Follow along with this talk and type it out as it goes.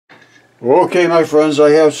Okay, my friends,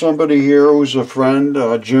 I have somebody here who's a friend,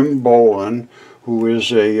 Jim Bolin, who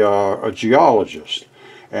is a geologist.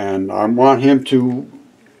 And I want him to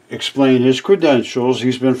explain his credentials.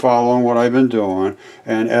 He's been following what I've been doing.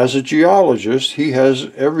 And as a geologist, he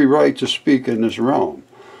has every right to speak in this realm.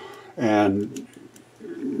 And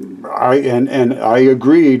I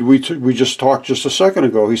agreed. We just talked just a second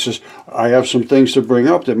ago. He says, I have some things to bring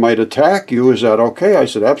up that might attack you. Is that okay? I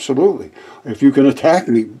said, absolutely. If you can attack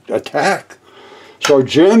me, attack. So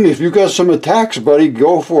Jim, if you got some attacks, buddy,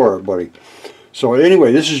 go for it, buddy. So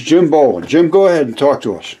anyway, this is Jim Bolin. Jim, go ahead and talk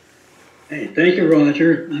to us. Hey, thank you,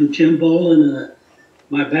 Roger. I'm Jim Bolin.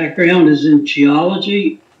 My background is in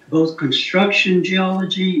geology, both construction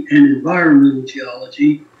geology and environmental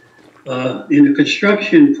geology. In the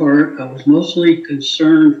construction part, I was mostly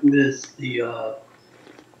concerned with the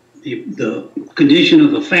condition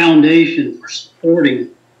of a foundation for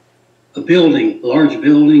supporting a building, a large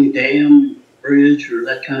building, dam, bridge, or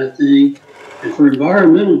that kind of thing. And for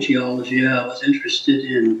environmental geology, I was interested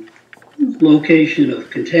in location of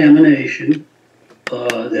contamination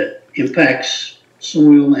that impacts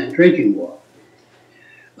soil and drinking water.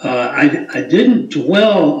 I didn't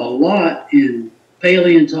dwell a lot in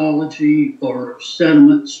paleontology or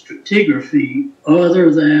sediment stratigraphy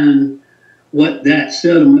other than what that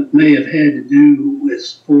sediment may have had to do with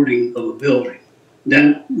supporting of a building.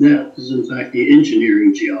 That is in fact the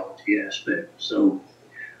engineering geology aspect. So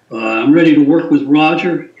I'm ready to work with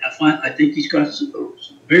Roger. I think he's got some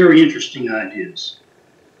very interesting ideas.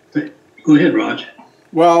 Go ahead, Roger.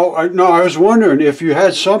 Well, I was wondering if you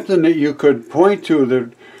had something that you could point to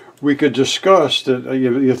that we could discuss that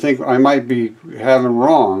you think I might be having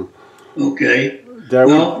wrong. Okay.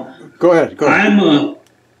 Well, go ahead.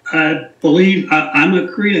 I believe I'm a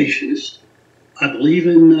creationist. I believe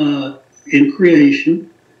in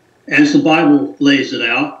creation as the Bible lays it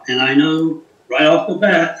out, and I know right off the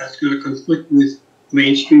bat that's going to conflict with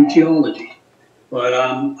mainstream geology. But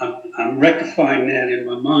I'm rectifying that in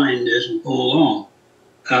my mind as we go along.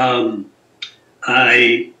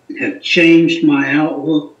 I have changed my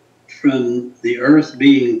outlook from the Earth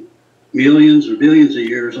being millions or billions of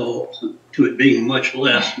years old to it being much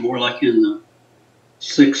less, more like in the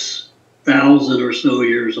 6,000 or so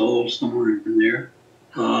years old, somewhere in there.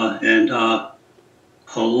 And a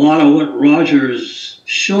lot of what Roger's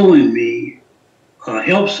showing me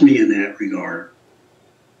helps me in that regard.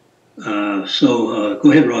 So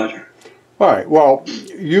go ahead, Roger. All right. Well,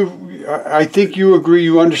 I think you agree.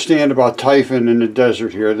 You understand about Typhon in the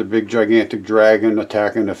desert here, the big gigantic dragon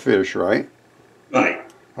attacking the fish, right? Right.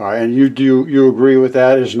 All right. And you agree with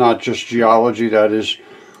that? Is not just geology. That is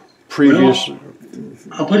previous. Well,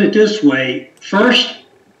 I'll put it this way. First,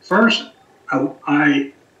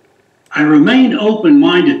 I remained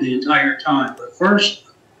open-minded the entire time. But first,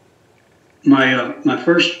 my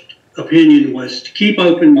first opinion was to keep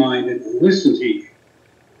open-minded and listen to you.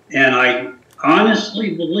 And I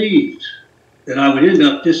honestly believed that I would end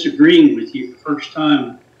up disagreeing with you the first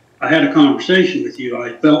time I had a conversation with you.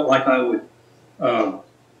 I felt like I would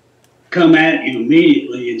come at you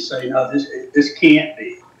immediately and say, no, this can't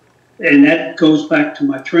be. And that goes back to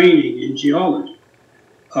my training in geology.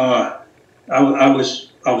 I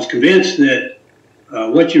was convinced that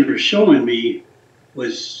what you were showing me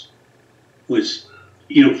was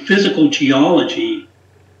physical geology,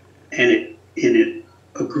 and it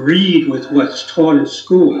agreed with what's taught in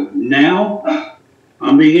school. Now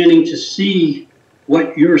I'm beginning to see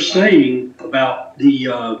what you're saying about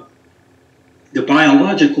the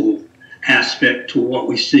biological aspect to what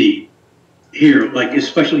we see here, like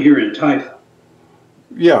especially here in Typhon.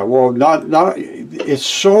 Yeah, well, not it's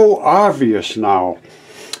so obvious now.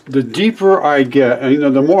 The deeper I get,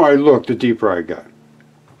 and the more I look, the deeper I get.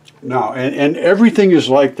 Now, and everything is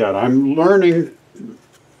like that. I'm learning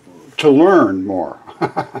to learn more.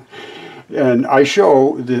 And I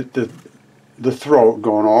show the throat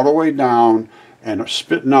going all the way down and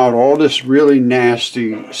spitting out all this really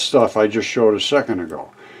nasty stuff I just showed a second ago.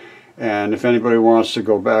 And if anybody wants to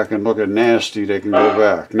go back and look at nasty, they can go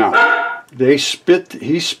back. Now, he spit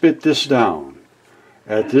this down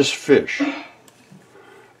at this fish.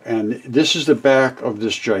 And this is the back of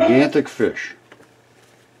this gigantic fish.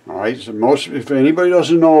 All right, so if anybody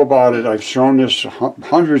doesn't know about it, I've shown this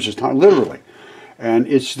hundreds of times, literally. And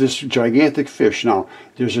it's this gigantic fish. Now,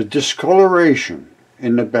 there's a discoloration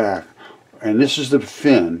in the back, and this is the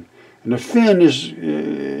fin. And the fin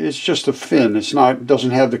it's just a fin. It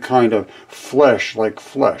doesn't have the kind of flesh like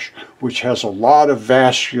flesh, which has a lot of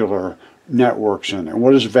vascular networks in it.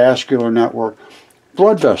 What is vascular network?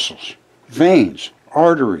 Blood vessels, veins,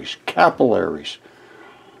 arteries, capillaries.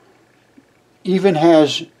 even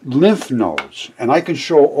has lymph nodes, and I can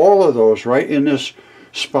show all of those right in this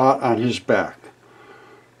spot on his back.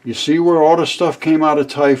 You see where all the stuff came out of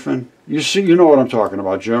Typhon? You see, you know what I'm talking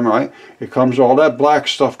about, Jim, right? It comes, all that black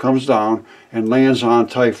stuff comes down and lands on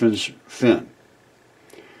Typhon's fin.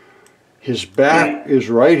 His back is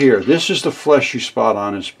right here. This is the fleshy spot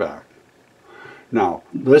on his back. Now,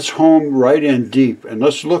 let's home right in deep and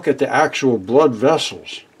let's look at the actual blood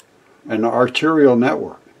vessels and the arterial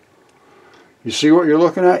network. You see what you're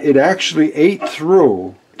looking at? It actually ate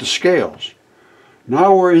through the scales.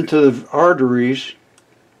 Now we're into the arteries,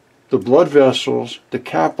 the blood vessels, the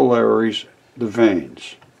capillaries, the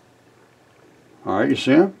veins. All right, you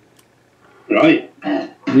see them? Right.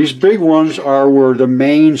 These big ones are where the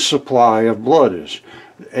main supply of blood is.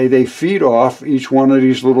 They feed off, each one of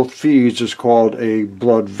these little feeds is called a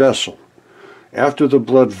blood vessel. After the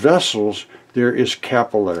blood vessels, there is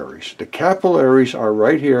capillaries. The capillaries are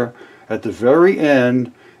right here at the very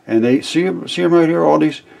end, and they see them right here, all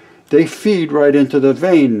these? They feed right into the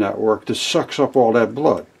vein network that sucks up all that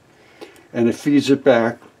blood. And it feeds it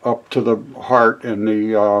back up to the heart and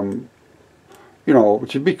the, you know,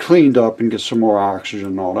 to be cleaned up and get some more oxygen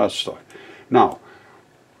and all that stuff. Now,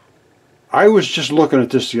 I was just looking at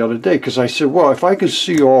this the other day because I said, well, if I can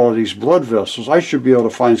see all of these blood vessels, I should be able to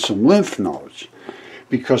find some lymph nodes,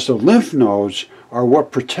 because the lymph nodes are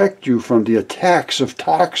what protect you from the attacks of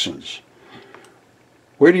toxins.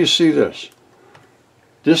 Where do you see this?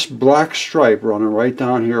 This black stripe running right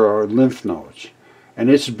down here are lymph nodes, and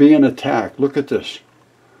it's being attacked. Look at this.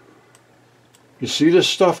 You see this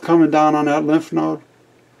stuff coming down on that lymph node?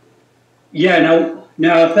 Yeah.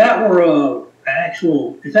 Now, if that were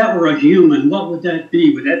if that were a human, what would that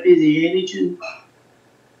be? Would that be the antigen?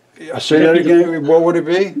 Say that again. What would it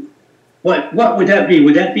be? What would that be?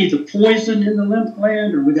 Would that be the poison in the lymph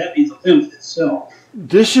gland, or would that be the lymph itself?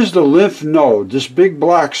 This is the lymph node, this big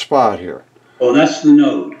black spot here. Oh, that's the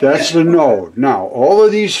node. That's the node. Now, all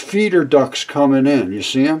of these feeder ducts coming in, you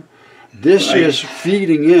see them? This is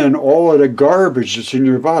feeding in all of the garbage that's in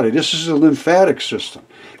your body. This is the lymphatic system.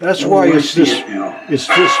 That's why it's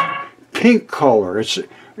this pink color. It's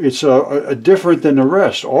a different than the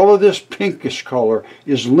rest. All of this pinkish color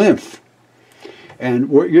is lymph. And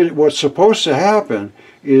what's supposed to happen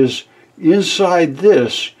is inside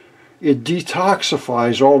this, it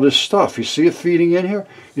detoxifies all this stuff. You see it feeding in here?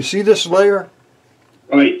 You see this layer?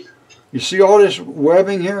 Right. You see all this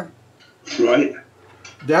webbing here? Right.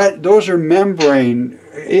 Those are membrane.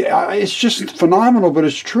 It's just phenomenal, but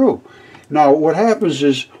it's true. Now, what happens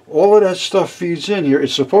is all of that stuff feeds in here.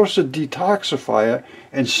 It's supposed to detoxify it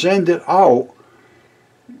and send it out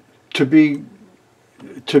to be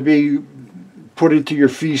put into your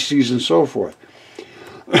feces and so forth.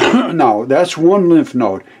 Now, that's one lymph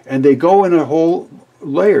node, and they go in a whole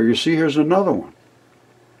layer. You see, here's another one.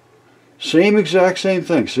 Exact same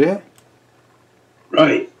thing, see it?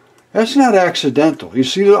 Right. That's not accidental. You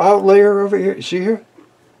see the out layer over here? You see here?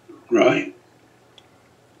 Right.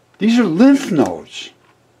 These are lymph nodes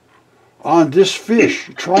on this fish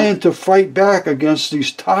trying to fight back against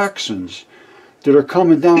these toxins that are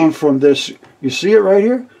coming down from this. You see it right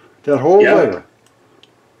here? That whole layer.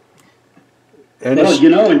 And well, you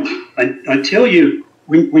know, until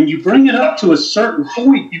when you bring it up to a certain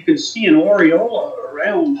point, you can see an aureola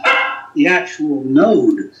around the actual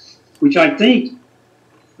node, which I think,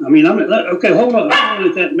 I mean, okay, hold on, I'm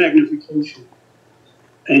at that magnification.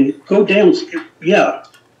 And go down, yeah,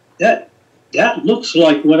 that looks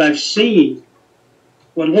like what I've seen,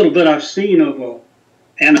 what little bit I've seen of an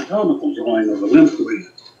anatomical drawing of a lymph gland.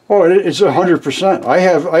 Oh, it's 100%. I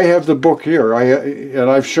have the book here, and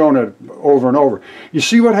I've shown it over and over. You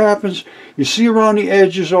see what happens? You see around the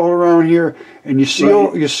edges, all around here, and you see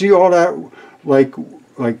all that like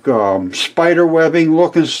spider webbing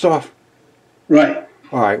looking stuff. Right.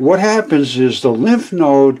 All right. What happens is the lymph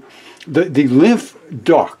node, the lymph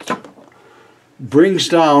duct, brings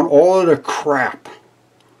down all of the crap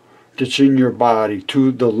that's in your body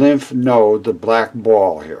to the lymph node, the black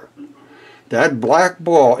ball here. That black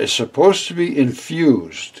ball is supposed to be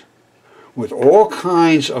infused with all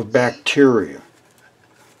kinds of bacteria.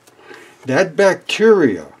 That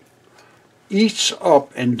bacteria eats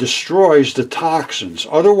up and destroys the toxins.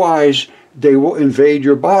 Otherwise, they will invade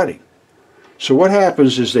your body. So what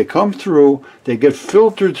happens is they come through, they get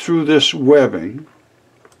filtered through this webbing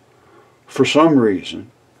for some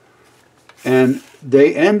reason, and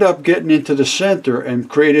they end up getting into the center and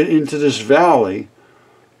created into this valley.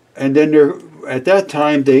 And then at that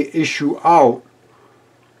time, they issue out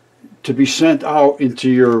to be sent out into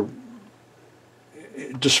your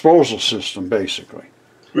disposal system, basically.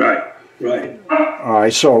 Right. Right. All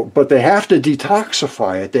right, so, but they have to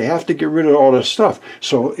detoxify it. They have to get rid of all this stuff.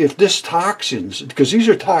 So if this toxins, because these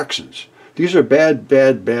are toxins, these are bad,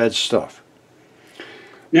 bad, bad stuff.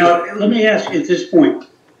 Now, let me ask you at this point,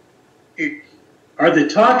 are the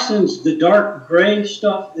toxins the dark gray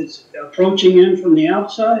stuff that's approaching in from the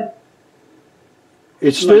outside?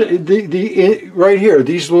 It's right here,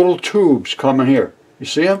 these little tubes coming here. You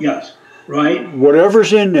see them? Yes, right.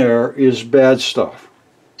 Whatever's in there is bad stuff.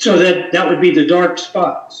 So that would be the dark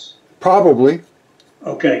spots. Probably.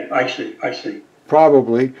 Okay, I see.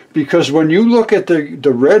 Probably, because when you look at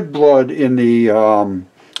the red blood in the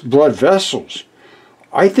blood vessels,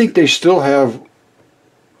 I think they still have,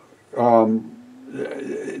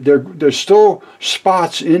 there's still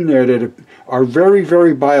spots in there that are very,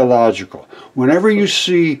 very biological. Whenever you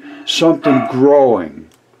see something growing,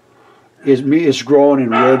 it's growing in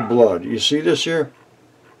red blood. You see this here?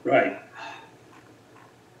 Right.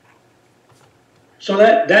 So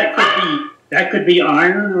that could be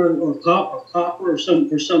iron or copper or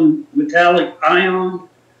some metallic ion.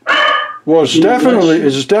 Well, it's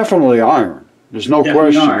definitely iron. There's no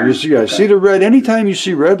question. Iron. See the red. Anytime you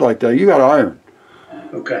see red like that, you got iron.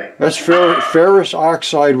 Okay. That's ferrous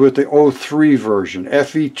oxide with the O3 version,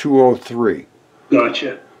 Fe2O3.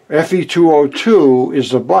 Gotcha. Fe2O2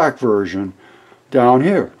 is the black version down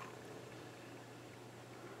here.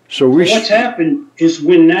 So what's happened is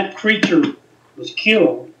when that creature was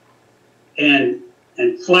killed and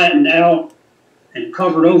flattened out and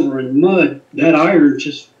covered over in mud, that iron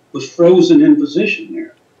just was frozen in position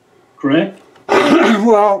there. Correct?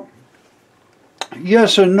 Well,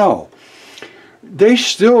 yes and no. They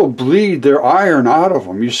still bleed their iron out of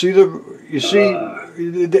them. They're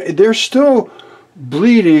still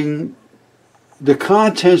bleeding the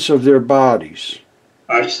contents of their bodies.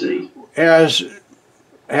 I see. As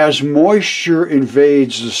moisture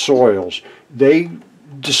invades the soils, they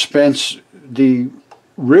dispense the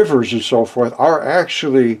rivers and so forth are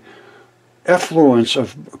actually effluents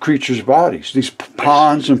of creatures' bodies. These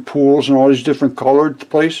ponds and pools and all these different colored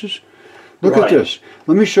places. Look at this.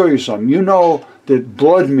 Let me show you something. You know that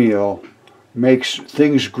blood meal makes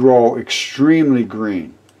things grow extremely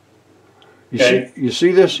green. You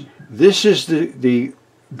see this? This is the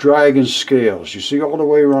dragon scales. You see all the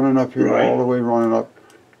way running up here, all the way running up.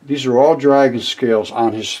 These are all dragon scales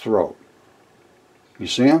on his throat. You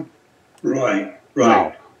see them? Right.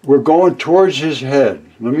 Now, we're going towards his head.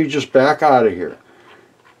 Let me just back out of here.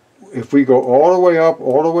 If we go all the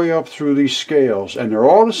way up through these scales, and they're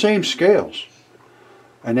all the same scales,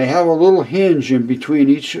 and they have a little hinge in between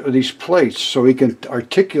each of these plates so he can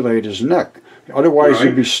articulate his neck. Otherwise,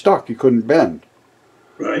 he'd be stuck. He couldn't bend.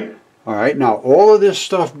 Right. All right. Now, all of this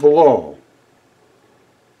stuff below,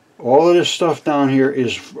 all of this stuff down here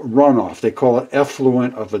is runoff. They call it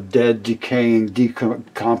effluent of a dead, decaying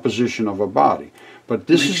decomposition of a body. But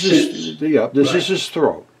this is his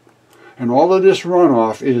throat. And all of this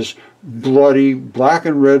runoff is bloody black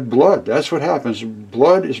and red blood. That's what happens.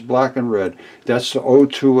 Blood is black and red. That's the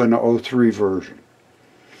O2 and the O3 version.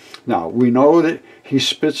 Now, we know that he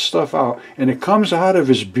spits stuff out, and it comes out of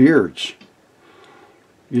his beards.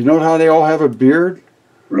 You know how they all have a beard?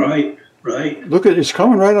 Right. Look at it's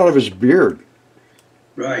coming right out of his beard.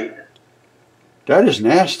 Right. That is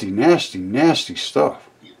nasty, nasty, nasty stuff.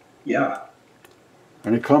 Yeah.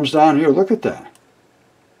 And it comes down here. Look at that.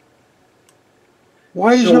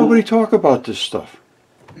 Why does nobody talk about this stuff?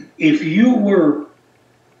 If you are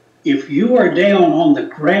down on the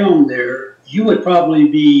ground there, you would probably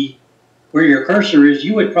be, where your cursor is,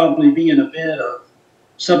 you would probably be in a bed of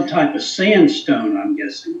some type of sandstone, I'm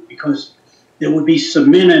guessing, because it would be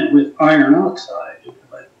cemented with iron oxide.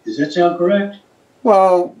 Does that sound correct?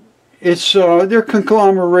 Well, it's they're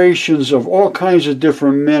conglomerations of all kinds of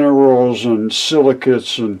different minerals and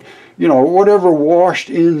silicates and whatever washed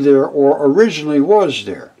in there or originally was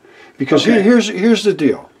there. Because here's the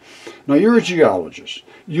deal. Now you're a geologist.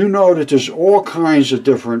 You know that there's all kinds of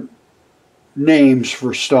different names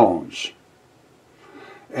for stones.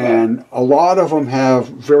 And a lot of them have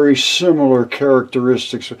very similar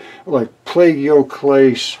characteristics. Like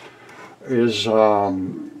plagioclase is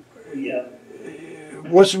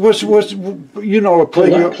what's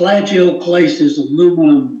plagioclase is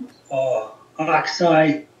aluminum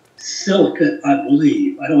oxide silicate, I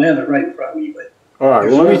believe. I don't have it right in front of me, but all right,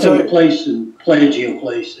 well, let me tell you. Place and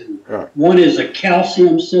plagioclase, and one is a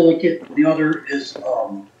calcium silicate, the other is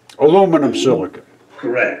aluminum silicate.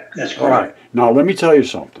 Correct. That's correct. All right. Now let me tell you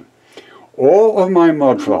something. All of my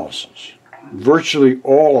mud fossils, virtually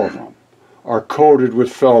all of them, are coated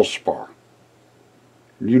with feldspar.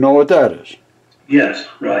 You know what that is? Yes,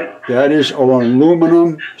 right. That is an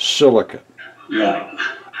aluminum silicate. Right.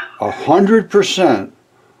 100%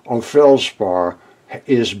 of feldspar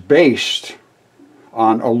is based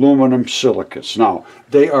on aluminum silicates. Now,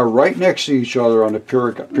 they are right next to each other on the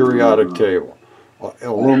periodic table.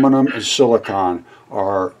 Aluminum and silicon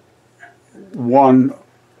are one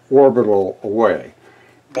orbital away.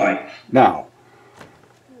 Right. Now,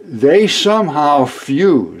 they somehow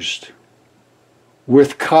fused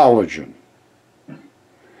with collagen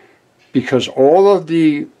because all of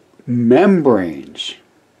the membranes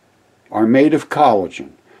are made of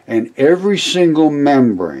collagen, and every single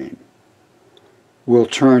membrane will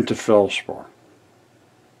turn to feldspar.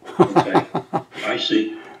 Okay. I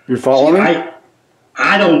see. You follow me?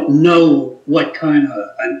 I don't know what kind of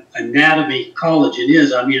anatomy collagen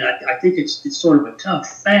is. I mean, I think it's sort of a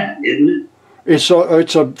tough fat, isn't it? It's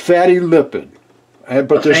a fatty lipid.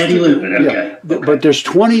 But a fatty lipid, okay. Yeah, okay. But there's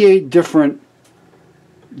 28 different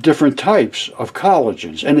types of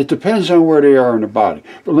collagens, and it depends on where they are in the body.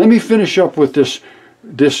 But let me finish up with this.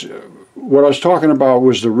 What I was talking about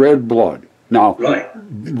was the red blood. Now, right.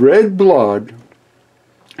 Red blood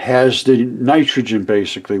has the nitrogen,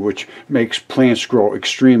 basically, which makes plants grow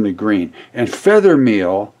extremely green. And feather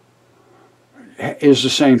meal is the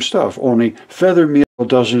same stuff, only feather meal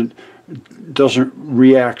doesn't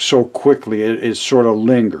react so quickly. It sort of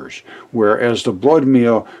lingers, whereas the blood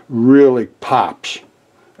meal really pops.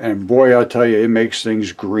 And boy, I tell you, it makes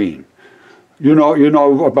things green. You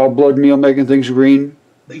know about blood meal making things green?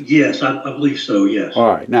 Yes, I believe so, yes. All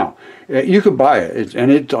right, now, you could buy it, and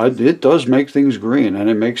it does make things green, and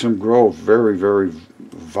it makes them grow very, very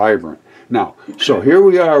vibrant. Now, okay. So here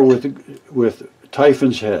we are with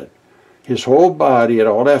Typhon's head. His whole body and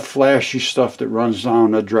all that flashy stuff that runs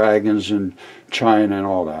down the dragons in China and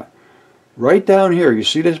all that. Right down here, you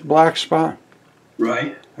see this black spot?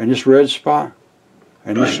 Right. And this red spot?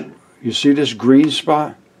 And right. You see this green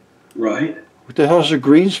spot? Right. What the hell's a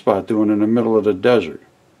green spot doing in the middle of the desert?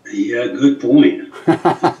 Yeah, good point. Good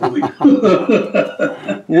point.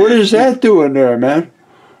 What is that doing there, man?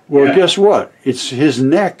 Well, yeah. Guess what? It's his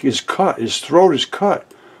neck is cut, his throat is cut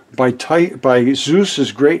by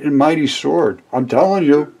Zeus's great and mighty sword. I'm telling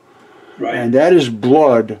you. Right. And that is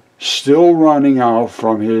blood still running out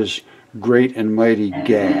from his great and mighty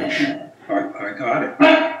gash. I got it.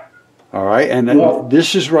 All right, and well,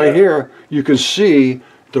 this is right here. You can see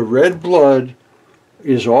the red blood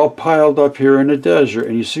is all piled up here in the desert,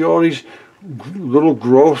 and you see all these little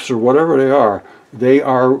growths or whatever they are. They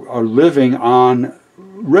are living on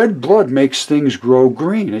red blood. Makes things grow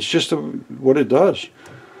green. It's just what it does.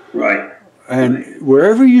 Right. And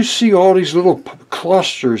wherever you see all these little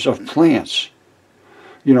clusters of plants,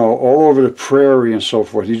 all over the prairie and so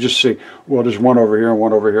forth, you just see, well, there's one over here and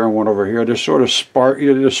one over here and one over here. They're sort of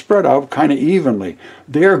they're spread out kind of evenly.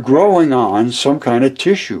 They're growing on some kind of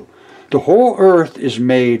tissue. The whole earth is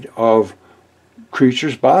made of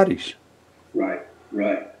creatures' bodies. Right,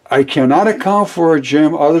 right. I cannot account for it,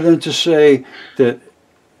 Jim, other than to say that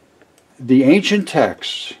the ancient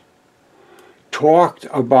texts talked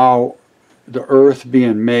about the earth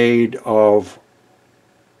being made of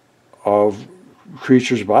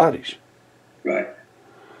creatures' bodies. Right.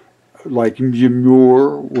 Like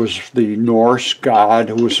Ymir was the Norse god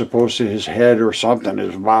who was supposed to, his head or something,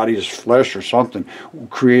 his body, his flesh or something,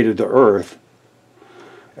 created the earth.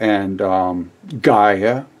 And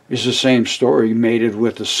Gaia is the same story, mated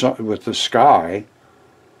with the sun, with the sky,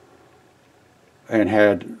 and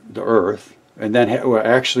had the earth. And then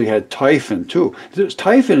actually had Typhon too.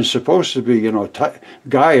 Typhon is supposed to be,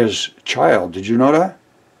 Gaia's child. Did you know that?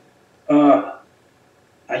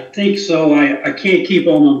 I think so. I can't keep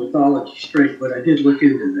all my mythology straight, but I did look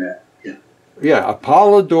into that. Yeah. Yeah,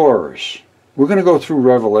 Apollodorus. We're going to go through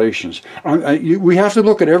Revelations. We have to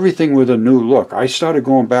look at everything with a new look. I started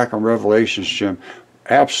going back on Revelations, Jim,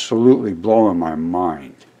 absolutely blowing my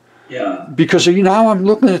mind. Yeah. Because now I'm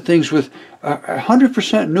looking at things with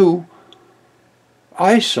 100% new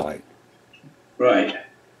eyesight. Right.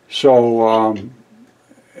 So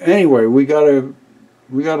anyway, we got a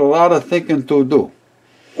lot of thinking to do.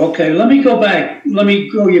 Okay, let me go back. Let me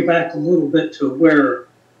go you back a little bit to where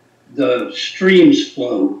the streams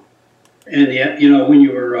flow, and when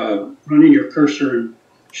you were running your cursor and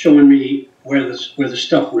showing me where the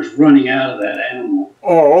stuff was running out of that animal.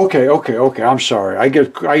 Oh, okay. I'm sorry. I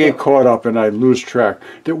get caught up and I lose track.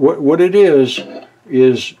 What it is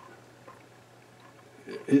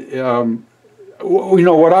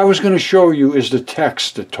what I was going to show you is the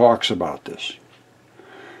text that talks about this.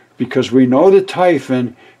 Because we know that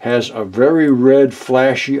Typhon has a very red,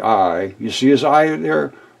 flashy eye. You see his eye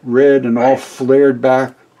there? Red and all flared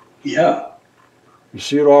back? Yeah. You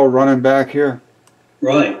see it all running back here?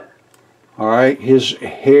 Right. All right. His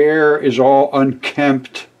hair is all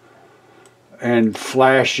unkempt and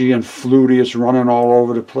flashy and fluty. It's running all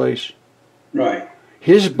over the place. Right.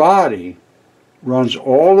 His body runs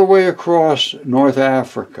all the way across North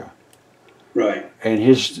Africa. Right. And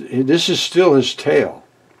this is still his tail.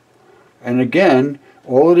 And again,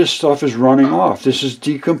 all of this stuff is running off. This is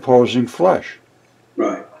decomposing flesh.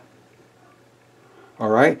 Right. All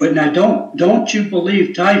right? But now don't you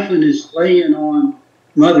believe Typhon is laying on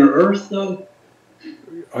Mother Earth, though?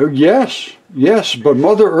 Yes, but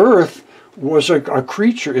Mother Earth was a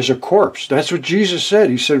creature, is a corpse. That's what Jesus said.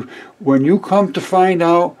 He said, when you come to find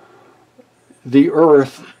out the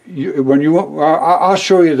earth, I'll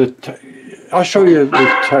show you the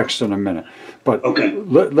text in a minute. But okay.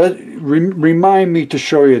 Remind me to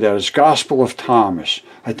show you that. It's Gospel of Thomas.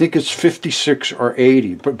 I think it's 56 or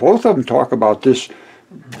 80. But both of them talk about these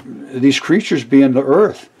creatures being the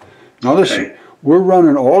earth. Now listen, okay. We're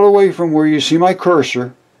running all the way from where you see my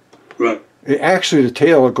cursor. Right. Actually, the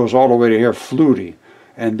tail, it goes all the way to here, fluty.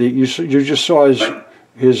 And you just saw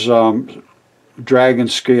his dragon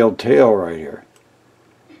scaled tail right here.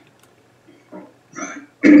 Right.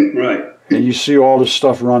 Right. And you see all the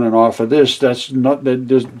stuff running off of this.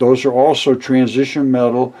 Those are also transition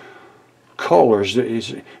metal colors.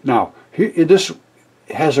 Now, this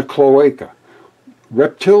has a cloaca.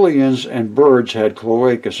 Reptilians and birds had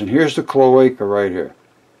cloacas, and here's the cloaca right here.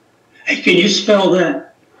 Hey, can you spell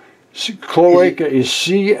that? Cloaca is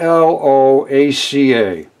C-L-O-A-C-A.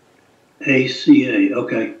 A-C-A,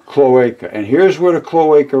 okay. Cloaca. And here's where the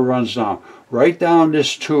cloaca runs down. Right down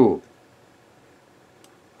this tube.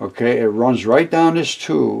 Okay, it runs right down this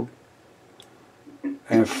tube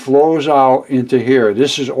and flows out into here.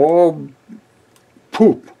 This is all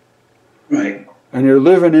poop. Right. And they're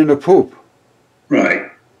living in the poop.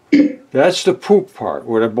 Right. That's the poop part,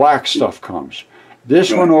 where the black stuff comes.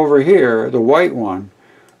 This one over here, the white one,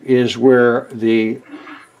 is where the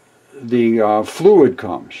fluid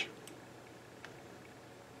comes.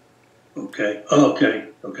 Okay. Okay.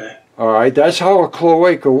 Okay. All right, that's how a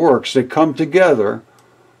cloaca works. They come together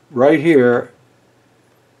right here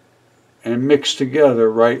and mix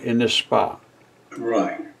together right in this spot.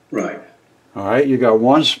 Right. Right. All right, you got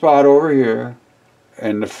one spot over here,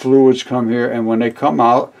 and the fluids come here, and when they come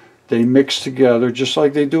out, they mix together just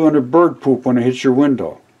like they do in a bird poop when it hits your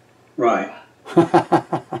window. Right.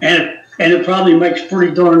 and it probably makes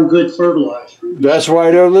pretty darn good fertilizer. That's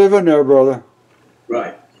why they're living there, brother.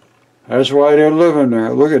 Right. That's why they're living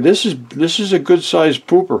there. Look at this is a good sized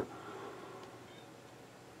pooper.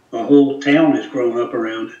 A whole town has grown up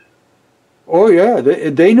around it. Oh yeah,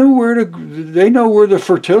 they knew where the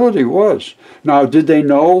fertility was. Now, did they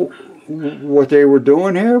know what they were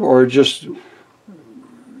doing here, or just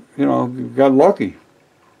got lucky?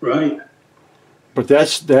 Right. But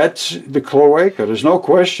that's the cloaca. There's no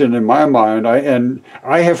question in my mind.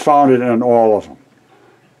 I have found it in all of them,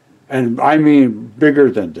 and I mean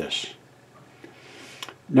bigger than this.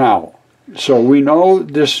 Now, so we know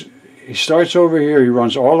this. He starts over here. He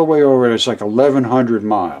runs all the way over. It's like 1,100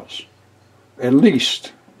 miles, at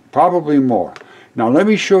least, probably more. Now let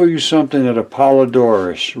me show you something that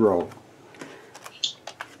Apollodorus wrote.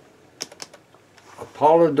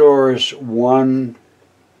 Apollodorus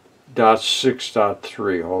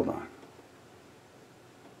 1.6.3. Hold on.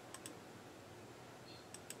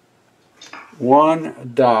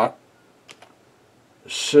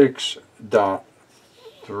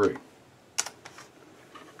 1.6.3.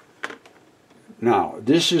 Now,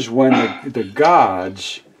 this is when the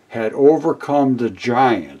gods had overcome the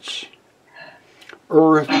giants.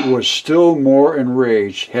 Earth was still more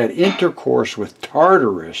enraged, had intercourse with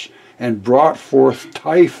Tartarus, and brought forth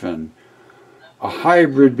Typhon, a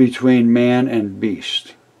hybrid between man and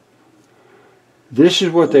beast. This is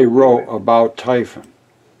what they wrote about Typhon.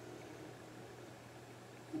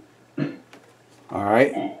 All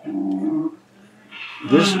right?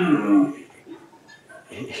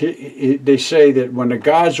 They say that when the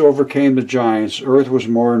gods overcame the giants, earth was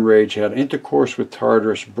more enraged, had intercourse with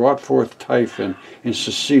Tartarus, brought forth Typhon in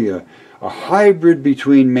Sicily, a hybrid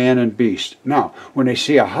between man and beast. Now, when they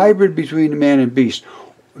see a hybrid between man and beast,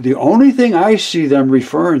 the only thing I see them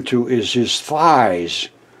referring to is his thighs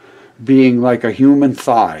being like a human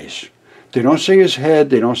thighs. They don't say his head,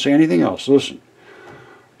 they don't say anything else. Listen,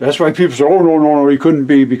 that's why people say, oh, no, he couldn't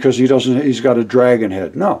be because he's got a dragon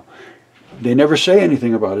head. No. They never say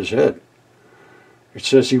anything about his head. It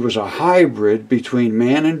says he was a hybrid between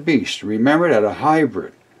man and beast. Remember that, a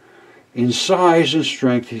hybrid. In size and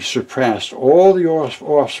strength, he surpassed all the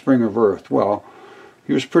offspring of earth. Well,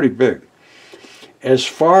 he was pretty big. as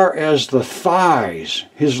far as the thighs,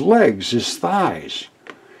 his legs, his thighs.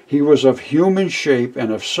 He was of human shape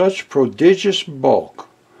and of such prodigious bulk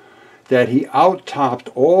that he out-topped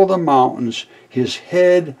all the mountains. His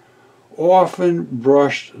head often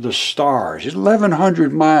brushed the stars. He's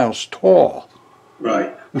 1,100 miles tall.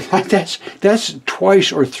 Right. That's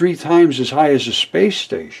twice or three times as high as a space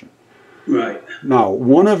station. Right. Now,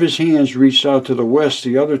 one of his hands reached out to the west,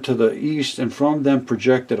 the other to the east, and from them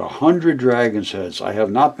projected 100 dragon's heads. I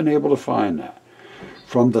have not been able to find that.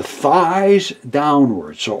 From the thighs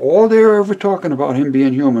downward. So all they were ever talking about him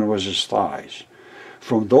being human was his thighs.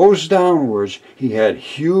 From those downwards, he had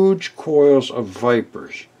huge coils of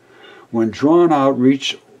vipers. When drawn out,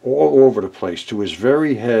 reached all over the place to his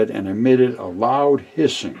very head and emitted a loud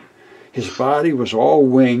hissing. His body was all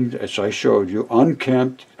winged, as I showed you,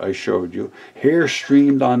 unkempt, I showed you. Hair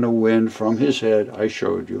streamed on the wind from his head, I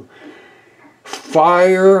showed you.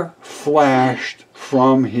 Fire flashed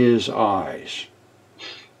from his eyes.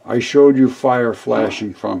 I showed you fire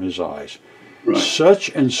flashing from his eyes. Right. Such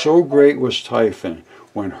and so great was Typhon,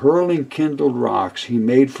 when hurling kindled rocks, he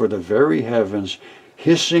made for the very heavens,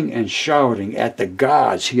 hissing and shouting at the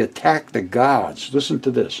gods. He attacked the gods. Listen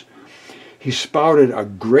to this. He spouted a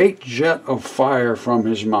great jet of fire from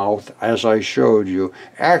his mouth, as I showed you,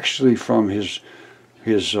 actually from his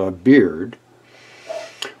beard.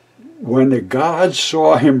 When the gods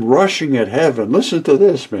saw him rushing at heaven, listen to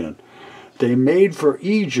this, man. They made for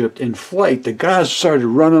Egypt in flight. The gods started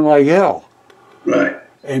running like hell. Right.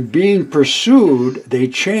 And being pursued, they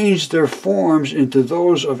changed their forms into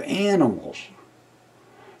those of animals.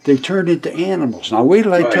 They turned into animals. Now, wait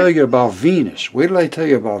till I tell you about Venus. Wait till I tell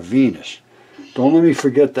you about Venus. Don't let me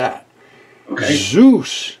forget that. Okay.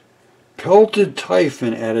 Zeus pelted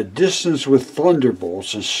Typhon at a distance with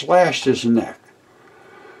thunderbolts and slashed his neck.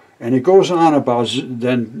 And it goes on about,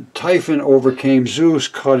 then Typhon overcame Zeus,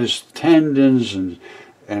 cut his tendons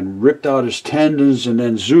and ripped out his tendons, and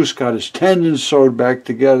then Zeus got his tendons sewed back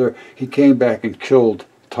together. He came back and killed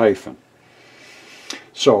Typhon.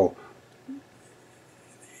 So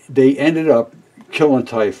they ended up killing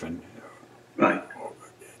Typhon. Right.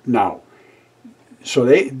 Now, so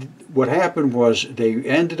what happened was they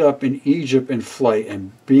ended up in Egypt in flight,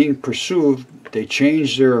 and being pursued, they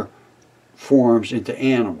changed their forms into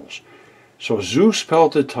animals. So Zeus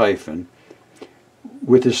pelted Typhon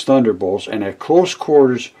with his thunderbolts, and at close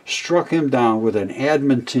quarters struck him down with an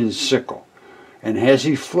adamantine sickle. And as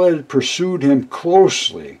he fled, pursued him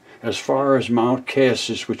closely as far as Mount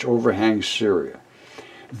Cassis, which overhangs Syria.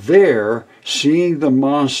 There, seeing the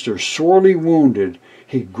monster sorely wounded,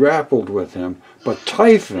 he grappled with him, but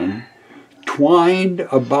Typhon twined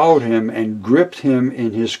about him and gripped him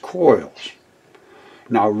in his coils.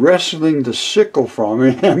 Now, wresting the sickle from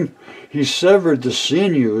him, he severed the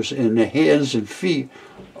sinews in the hands and feet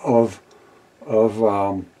of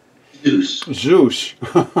Zeus.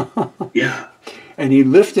 Yeah. And he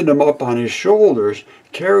lifted him up on his shoulders,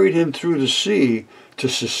 carried him through the sea to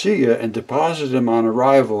Sicily, and deposited him on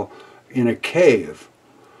arrival in a cave.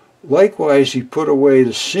 Likewise, he put away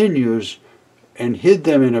the sinews and hid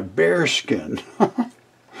them in a bearskin.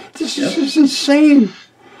 This is insane.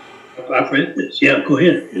 I've read this. Yeah, go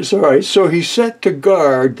ahead. It's all right. So he set to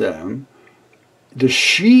guard them the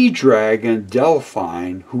she-dragon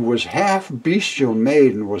Delphine, who was half bestial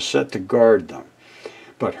maiden, was set to guard them.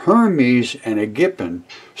 But Hermes and Agippon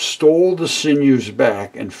stole the sinews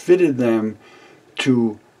back and fitted them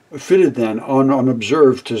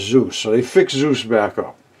unobserved to Zeus. So they fixed Zeus back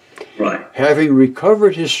up. Right. Having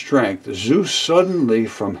recovered his strength, Zeus suddenly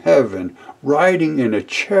from heaven, riding in a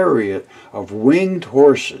chariot of winged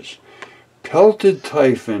horses, pelted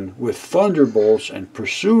Typhon with thunderbolts and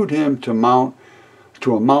pursued him to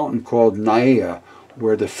a mountain called Naia,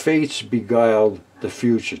 where the fates beguiled the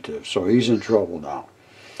fugitive. So he's in trouble now.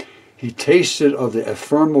 He tasted of the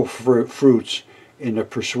ephemeral fruits in the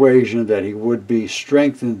persuasion that he would be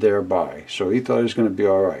strengthened thereby. So he thought he was going to be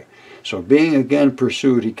all right. So being again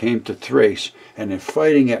pursued, he came to Thrace, and in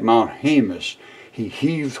fighting at Mount Haemus, he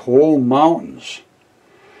heaved whole mountains.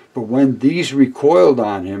 But when these recoiled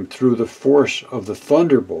on him through the force of the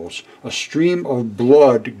thunderbolts, a stream of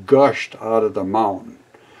blood gushed out of the mountain.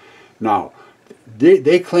 Now,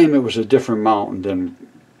 they claim it was a different mountain than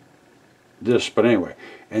this, but anyway.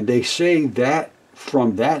 And they say that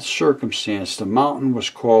from that circumstance, the mountain was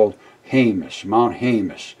called Haemus, Mount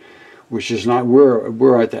Haemus, which is not,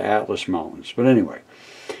 we're at the Atlas Mountains. But anyway,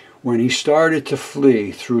 when he started to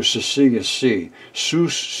flee through Sicilia's sea,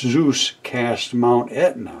 Zeus cast Mount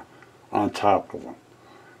Etna on top of him,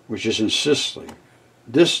 which is in Sicily.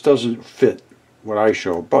 This doesn't fit what I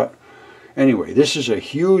show, but Anyway, this is a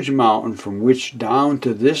huge mountain from which down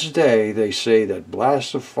to this day they say that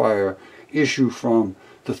blasts of fire issue from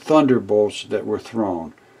the thunderbolts that were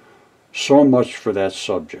thrown. So much for that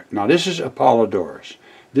subject. Now this is Apollodorus.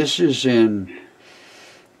 This is in,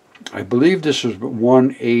 I believe this was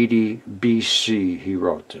 180 BC he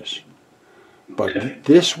wrote this. But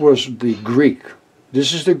this was the Greek.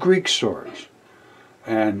 This is the Greek source.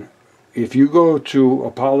 And if you go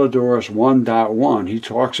to Apollodorus 1.1, he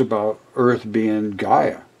talks about Earth being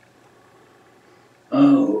Gaia.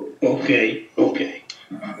 Oh, okay.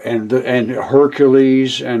 And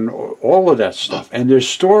Hercules and all of that stuff. And there's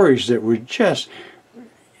stories that were just,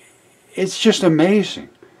 it's just amazing.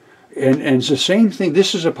 And it's the same thing.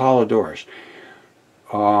 This is Apollodorus.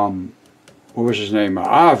 What was his name?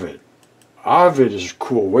 Ovid. Ovid is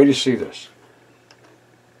cool. Wait to see this.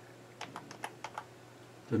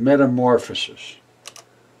 The Metamorphoses.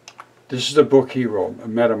 This is the book he wrote,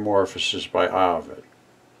 Metamorphoses by Ovid.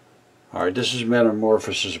 All right, this is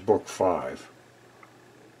Metamorphoses, book 5.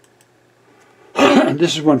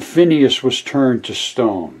 This is when Phineas was turned to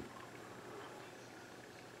stone.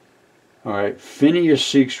 All right, Phineas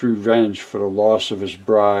seeks revenge for the loss of his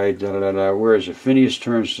bride. Where is it? Phineas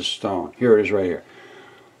turns to stone. Here it is right here.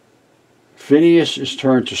 Phineas is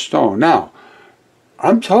turned to stone. Now,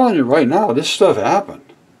 I'm telling you right now, this stuff happened.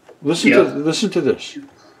 Listen to this.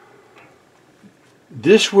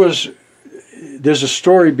 There's a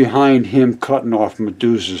story behind him cutting off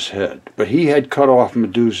Medusa's head, but he had cut off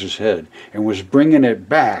Medusa's head and was bringing it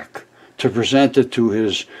back to present it to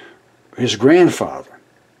his grandfather.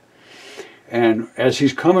 And as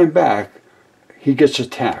he's coming back, he gets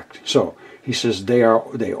attacked. So he says they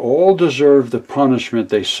all deserve the punishment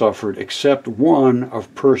they suffered except one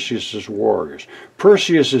of Perseus's warriors.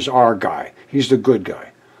 Perseus is our guy. He's the good guy.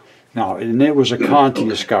 Now, and it was a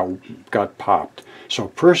Contius got popped. So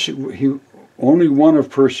only one of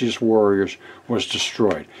Perseus' warriors was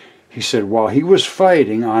destroyed. He said while he was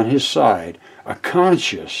fighting on his side, a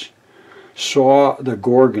Contius saw the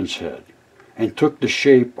Gorgon's head and took the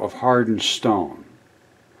shape of hardened stone.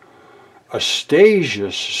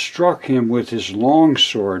 Astyages struck him with his long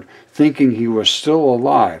sword, thinking he was still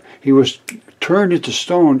alive. He was turned into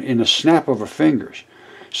stone in a snap of a fingers.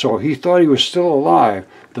 So he thought he was still alive.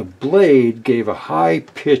 The blade gave a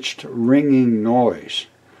high-pitched, ringing noise.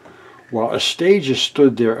 While Astyages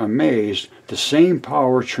stood there amazed, the same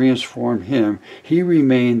power transformed him. He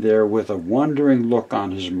remained there with a wondering look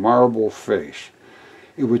on his marble face.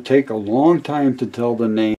 It would take a long time to tell the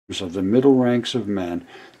names of the middle ranks of men.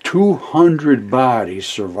 200 bodies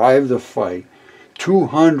survived the fight.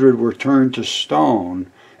 200 were turned to stone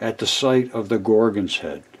at the sight of the Gorgon's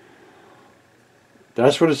head.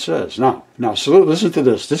 That's what it says. Now, so listen to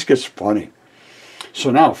this. This gets funny. So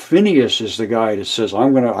now Phineas is the guy that says, I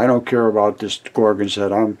don't care about this Gorgon's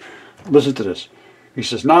head. Listen to this. He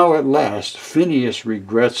says, now at last, Phineas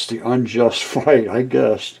regrets the unjust fight, I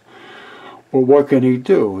guess. But what can he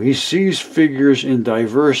do? He sees figures in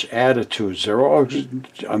diverse attitudes. They're all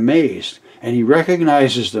amazed. And he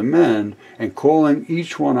recognizes the men, and calling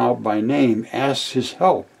each one out by name, asks his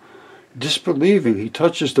help. Disbelieving, he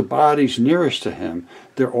touches the bodies nearest to him.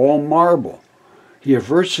 They're all marble. He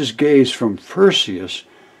averts his gaze from Perseus,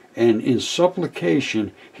 and in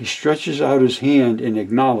supplication he stretches out his hand in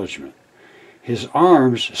acknowledgement. His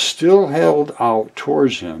arms still held out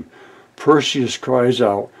towards him, Perseus cries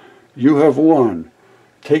out, "You have won.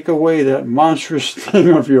 Take away that monstrous thing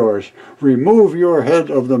of yours. Remove your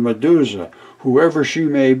head of the Medusa, whoever she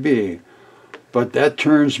may be. But that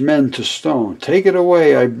turns men to stone. Take it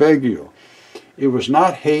away, I beg you. It was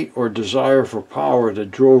not hate or desire for power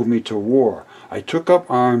that drove me to war. I took up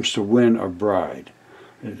arms to win a bride."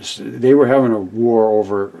 They were having a war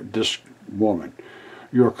over this woman.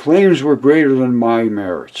 "Your claims were greater than my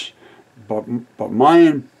merits, but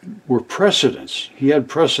mine were precedents." He had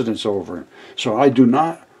precedence over him. "So I do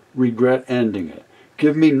not regret ending it.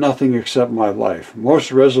 Give me nothing except my life.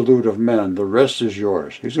 Most resolute of men, the rest is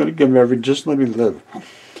yours." He's going to give him just let me live.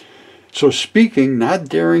 So speaking, not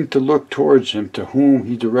daring to look towards him to whom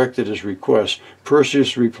he directed his request,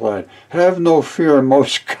 Perseus replied, "Have no fear,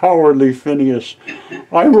 most cowardly Phineas.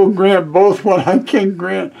 I will grant both what I can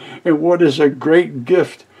grant and what is a great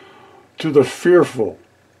gift to the fearful.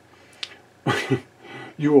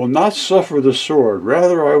 You will not suffer the sword.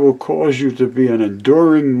 Rather, I will cause you to be an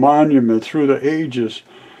enduring monument through the ages.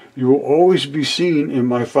 You will always be seen in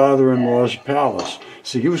my father-in-law's palace."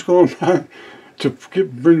 See, he was going back to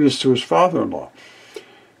bring this to his father-in-law.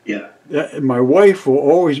 Yeah. My wife will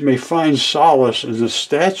always may find solace in the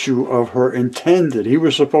statue of her intended. He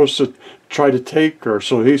was supposed to try to take her,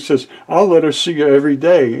 so he says, "I'll let her see you every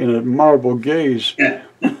day in a marble gaze." Yeah.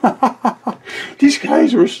 These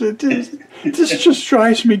guys were. This just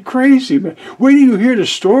drives me crazy, man. Wait till you hear the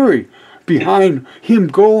story behind him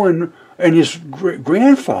going and his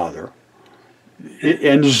grandfather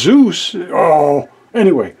and Zeus. Oh,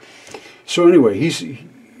 anyway. So anyway, he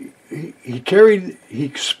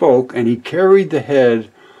spoke and he carried the head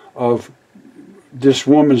of this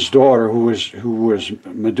woman's daughter who was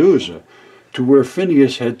Medusa to where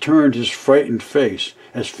Phineas had turned his frightened face.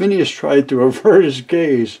 As Phineas tried to avert his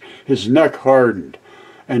gaze, his neck hardened,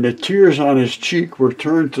 and the tears on his cheek were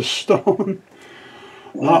turned to stone.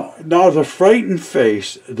 Now the frightened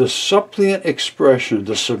face, the suppliant expression,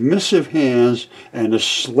 the submissive hands, and the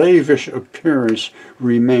slavish appearance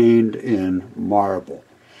remained in marble.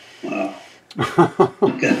 Wow.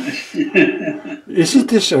 Isn't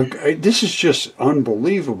this this is just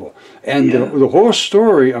unbelievable. And Yeah. the whole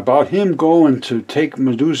story about him going to take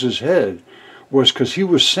Medusa's head was because he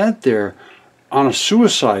was sent there on a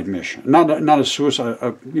suicide mission. Not a suicide,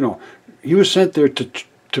 he was sent there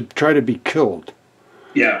to try to be killed.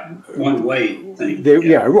 Yeah. One way thing.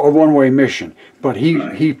 A one-way mission. But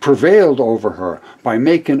he prevailed over her by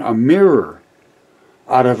making a mirror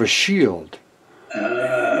out of a shield.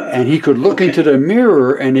 And he could look into the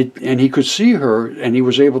mirror and he could see her, and he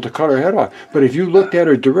was able to cut her head off. But if you looked at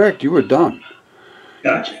her direct, you were done.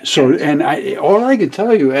 Gotcha. So, and all I can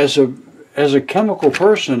tell you as a chemical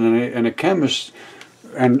person and a chemist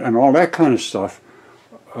and all that kind of stuff,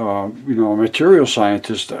 a material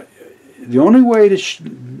scientist, the only way that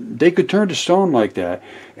they could turn to stone like that,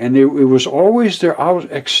 and it was always their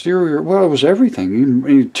exterior. Well, it was everything,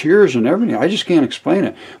 even tears and everything. I just can't explain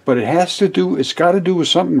it, but it's got to do with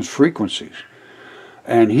something with frequencies.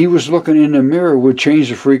 And he was looking in the mirror would change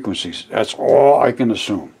the frequencies. That's all I can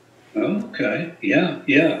assume. Okay. Yeah.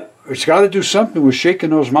 Yeah. It's got to do something with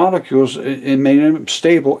shaking those molecules and making them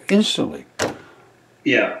stable instantly.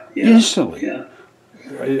 Yeah. Yeah. Instantly. Yeah.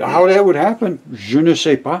 How that would happen, je ne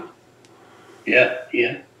sais pas. Yeah.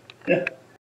 Yeah. Yeah.